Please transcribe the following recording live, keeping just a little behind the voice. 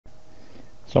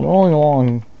So I'm rolling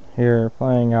along here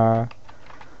playing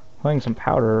some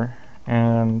Powder,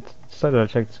 and decided to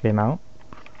check this game out.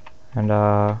 And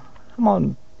I'm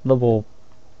on level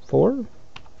 4,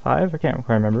 5, I can't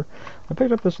quite remember. I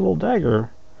picked up this little dagger,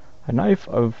 a knife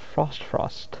of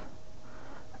Frost.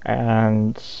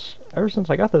 And ever since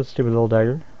I got this stupid little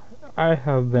dagger, I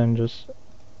have been just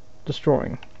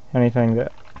destroying anything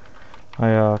that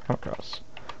I come across.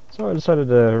 So I decided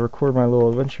to record my little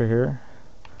adventure here.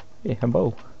 Hey, a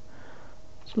bow.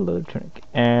 It's a little tunic.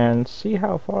 And see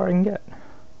how far I can get.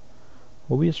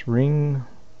 Mobius ring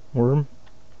worm.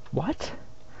 What?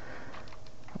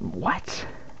 What?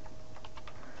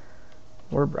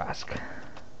 Warbrask.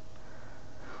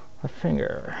 A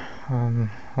finger.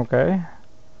 Okay.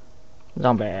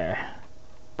 Zombie.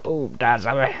 Oh, die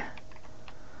zombie.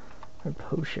 A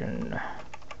potion.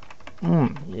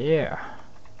 Yeah.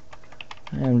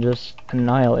 I am just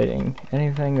annihilating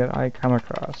anything that I come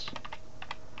across.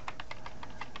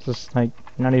 It's just like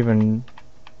not even.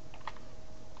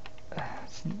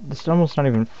 It's almost not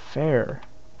even fair.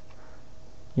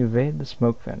 You evade the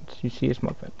smoke vent. You see a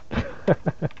smoke vent.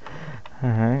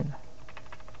 Alright.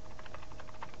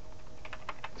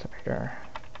 What's up here?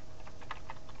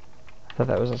 I thought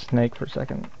that was a snake for a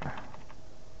second.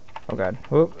 Oh god.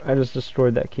 Whoop, I just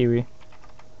destroyed that kiwi.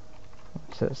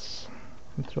 What's this?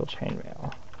 Mithril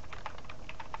chainmail.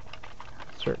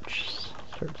 Search.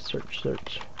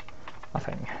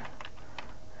 Nothing.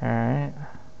 Alright.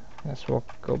 Guess we'll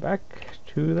go back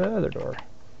to the other door.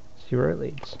 See where it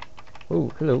leads. Oh,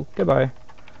 hello. Goodbye.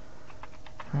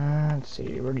 Let's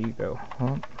see. Where do you go?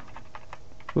 Oh.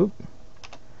 Whoop.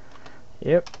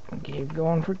 Yep. Keep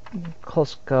going for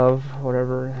Kluskov,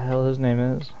 whatever the hell his name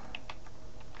is.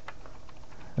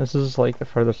 This is like the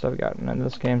furthest I've gotten in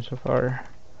this game so far.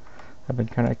 I've been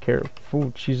kind of careful.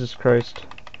 Oh, Jesus Christ.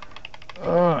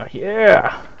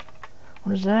 Yeah!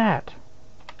 What is that?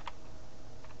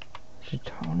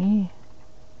 Shitoni?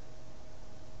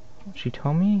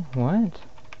 Shitomi? What?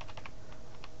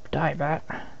 Die, bat.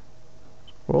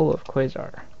 Roll of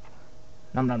Quasar.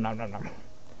 Nom.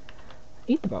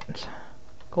 Eat the bones.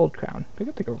 Gold crown. Pick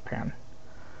up the gold crown.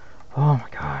 Oh my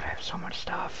god, I have so much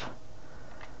stuff.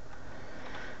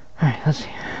 Alright, let's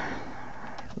see.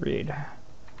 Read.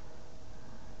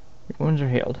 Your wounds are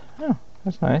healed. Oh,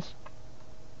 that's nice.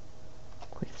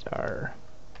 Quasar.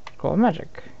 Call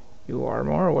magic. You are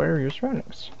more aware of your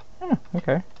surroundings. Oh,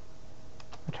 okay.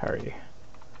 Atari.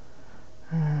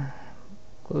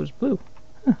 Glows blue.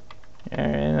 Huh.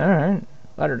 And alright.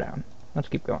 Ladder down. Let's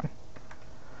keep going.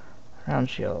 Round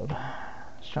shield.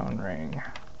 Stone ring.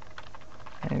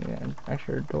 Any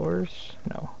extra doors?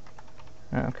 No.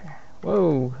 Okay.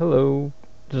 Whoa, hello.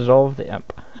 Dissolve the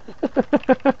imp.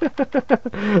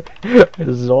 I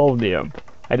dissolved the imp.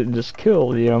 I didn't just kill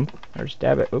the imp or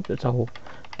stab it. Oop, it's a hole.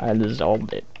 I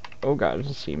dissolved it. Oh god, it's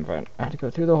a steam vent. I had to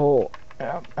go through the hole.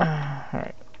 Yep.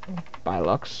 Alright. Bye,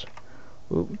 Lux.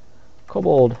 Ooh.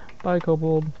 Kobold. Bye,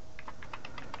 Kobold.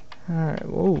 Alright,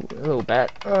 whoa, little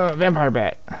bat. Vampire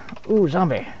bat. Ooh,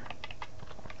 zombie.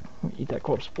 Eat that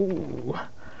corpse. Ooh.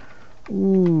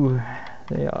 Ooh.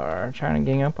 They are trying to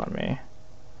gang up on me.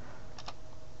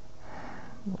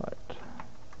 What?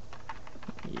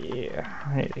 Yeah,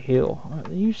 I need to heal.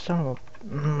 You son of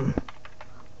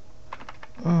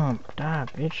a... die,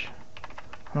 bitch.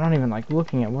 I'm not even, like,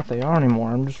 looking at what they are anymore.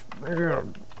 I'm just...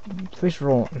 face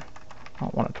rolling. I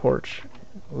don't want a torch.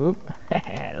 Oop.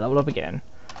 Level up again.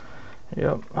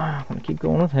 Yep, I'm gonna keep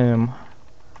going with him.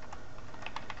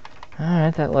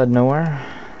 Alright, that led nowhere.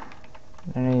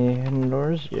 Any hidden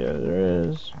doors? Yeah, there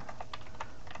is.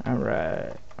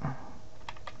 Alright.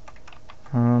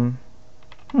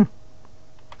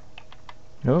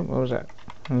 Nope, what was that?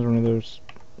 That was one of those.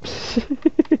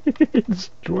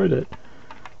 Destroyed it.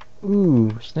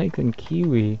 Ooh, snake and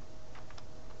kiwi.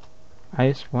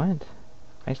 Ice what?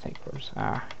 Ice snake corpse.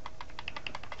 Ah.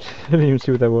 I didn't even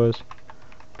see what that was.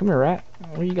 Come here, rat.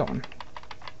 Where are you going?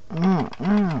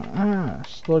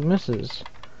 Slug misses.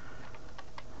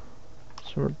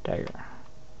 Sword dagger.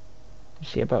 You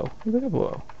see a bow. Look at a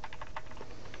bow.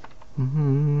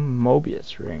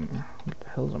 Mobius ring. What the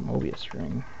hell is a Mobius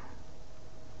ring?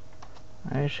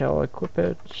 I shall equip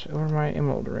it over my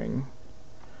emerald ring.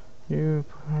 You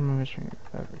put on Mobius ring.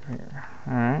 Finger.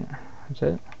 Alright. That's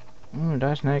it.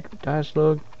 Die snake. Die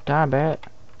slug. Die bat.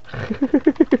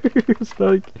 It's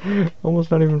like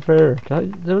almost not even fair. Was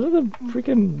it the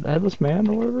freaking headless man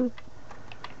or whatever?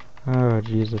 Oh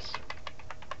Jesus!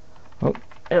 Oh,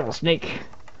 little snake!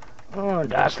 Oh,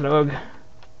 die slug!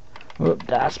 Oh,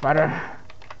 die spider!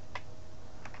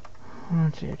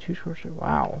 Let's see, 2 torches.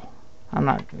 Wow, I'm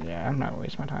not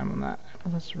wasting my time on that.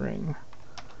 Let's ring.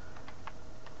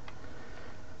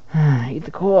 Eat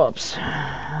the corpse.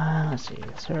 Let's see.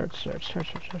 Search, search,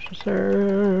 search, search, search,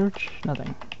 search.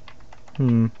 Nothing.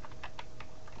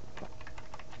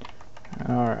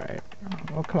 Alright.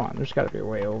 Well, come on. There's got to be a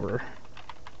way over.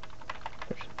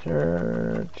 Search,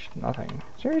 search. Nothing.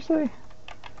 Seriously?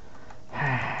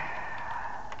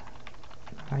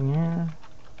 Nothing here.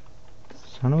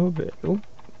 Son of a bitch. Oh,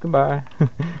 goodbye.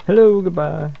 Hello,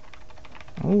 goodbye.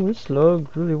 Oh, this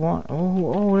slug really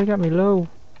oh, they got me low.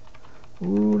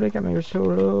 Ooh, they got me so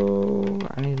low.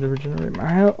 I need to regenerate my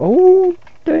health. Oh,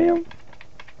 damn.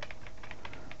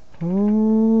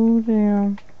 Oh,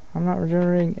 damn. I'm not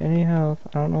regenerating any health.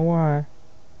 I don't know why.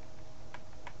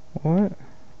 What?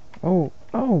 Oh,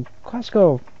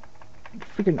 Costco.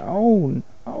 Freaking,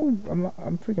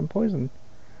 I'm freaking poisoned.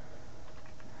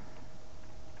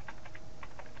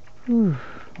 Whew.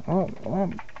 Oh,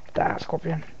 die,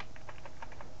 scorpion.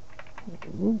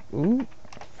 Ooh,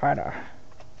 fighter.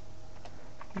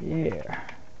 Yeah.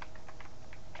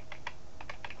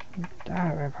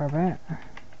 Die, vampire bat.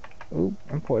 Ooh,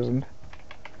 I'm poisoned.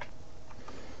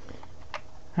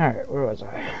 Alright, where was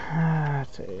I?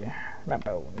 Let's see. My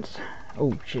bones.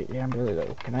 Oh shit, yeah, I'm really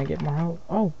low. Can I get more health?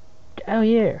 Oh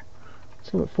yeah.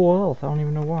 Still at full health. I don't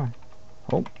even know why.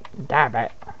 Oh, die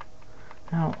bat.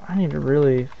 Now, I need to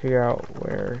really figure out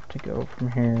where to go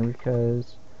from here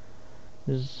because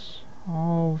there's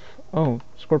all oh,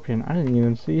 Scorpion. I didn't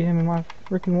even see him in my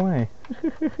freaking way.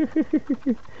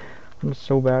 I'm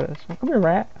so bad at this. Come here,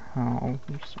 rat. Oh,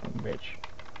 you son of a bitch.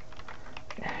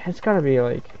 It's gotta be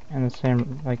like in the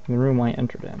same, like in the room I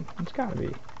entered in. It's gotta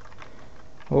be.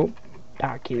 Oh,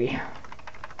 die, Kiwi.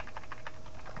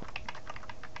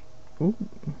 Ooh.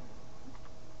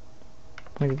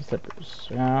 Look at the slippers.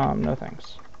 No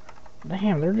thanks.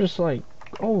 Damn, they're just like,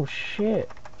 oh shit.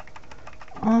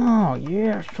 Oh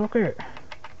yeah, shook it.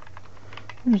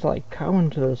 They're just like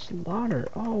coming to the slaughter.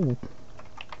 Oh.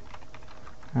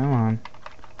 Come on.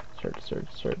 Search, search,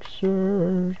 search,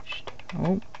 searched.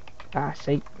 Oh. Ah,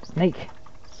 safe. Snake.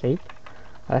 Safe?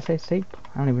 Did I say safe?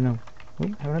 I don't even know. Oh,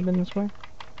 haven't I been this way?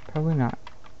 Probably not.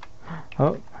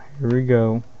 Oh, here we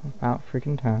go. About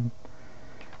freaking time.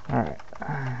 Alright.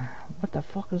 What the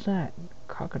fuck is that?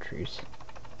 Cockatrice.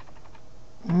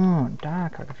 Oh, die,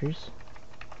 cockatrice.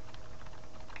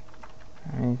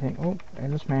 Anything? Oh,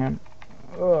 and this man.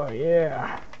 Oh,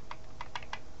 yeah.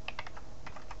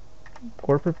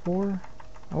 Corporate 4?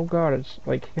 Oh god, it's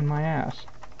like kicking my ass.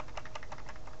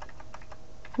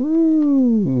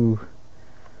 Woo!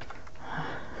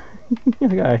 I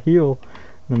got a heal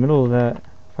in the middle of that.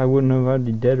 If I wouldn't have, I'd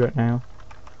be dead right now.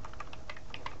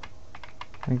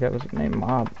 I think that was named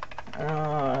Mob.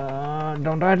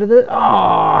 Don't die to this.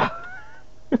 Ah!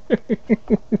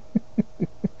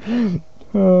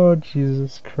 Oh,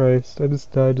 Jesus Christ. I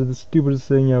just died to the stupidest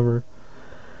thing ever.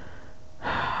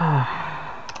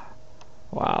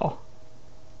 Wow.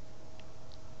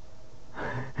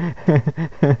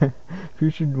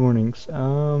 Future warnings.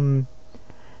 I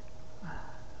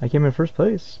came in first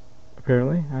place,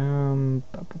 apparently. I don't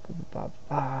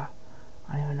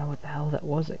even know what the hell that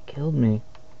was that killed me.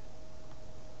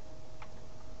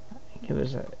 I think it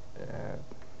was a,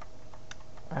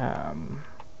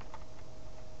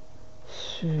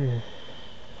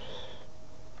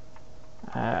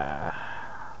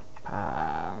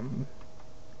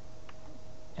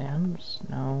 M's?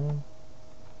 No.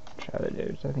 Try the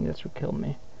dudes. I think that's what killed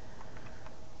me.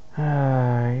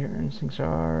 Your instincts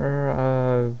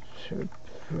are,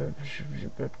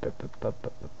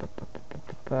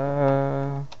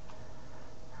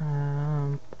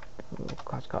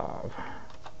 Koskov.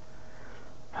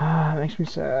 It makes me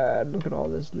sad. Look at all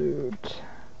this loot.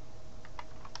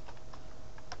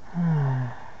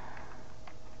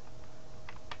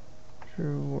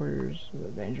 True warriors, the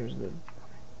dangers that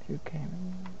you came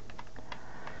in.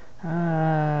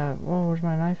 Well, where's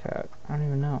my knife at? I don't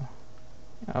even know.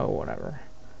 Oh, whatever.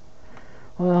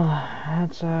 Well,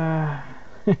 that's,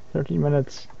 13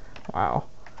 minutes. Wow.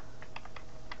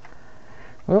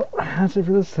 Well, that's it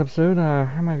for this episode.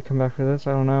 I might come back for this.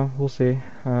 I don't know. We'll see.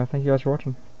 Thank you guys for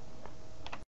watching.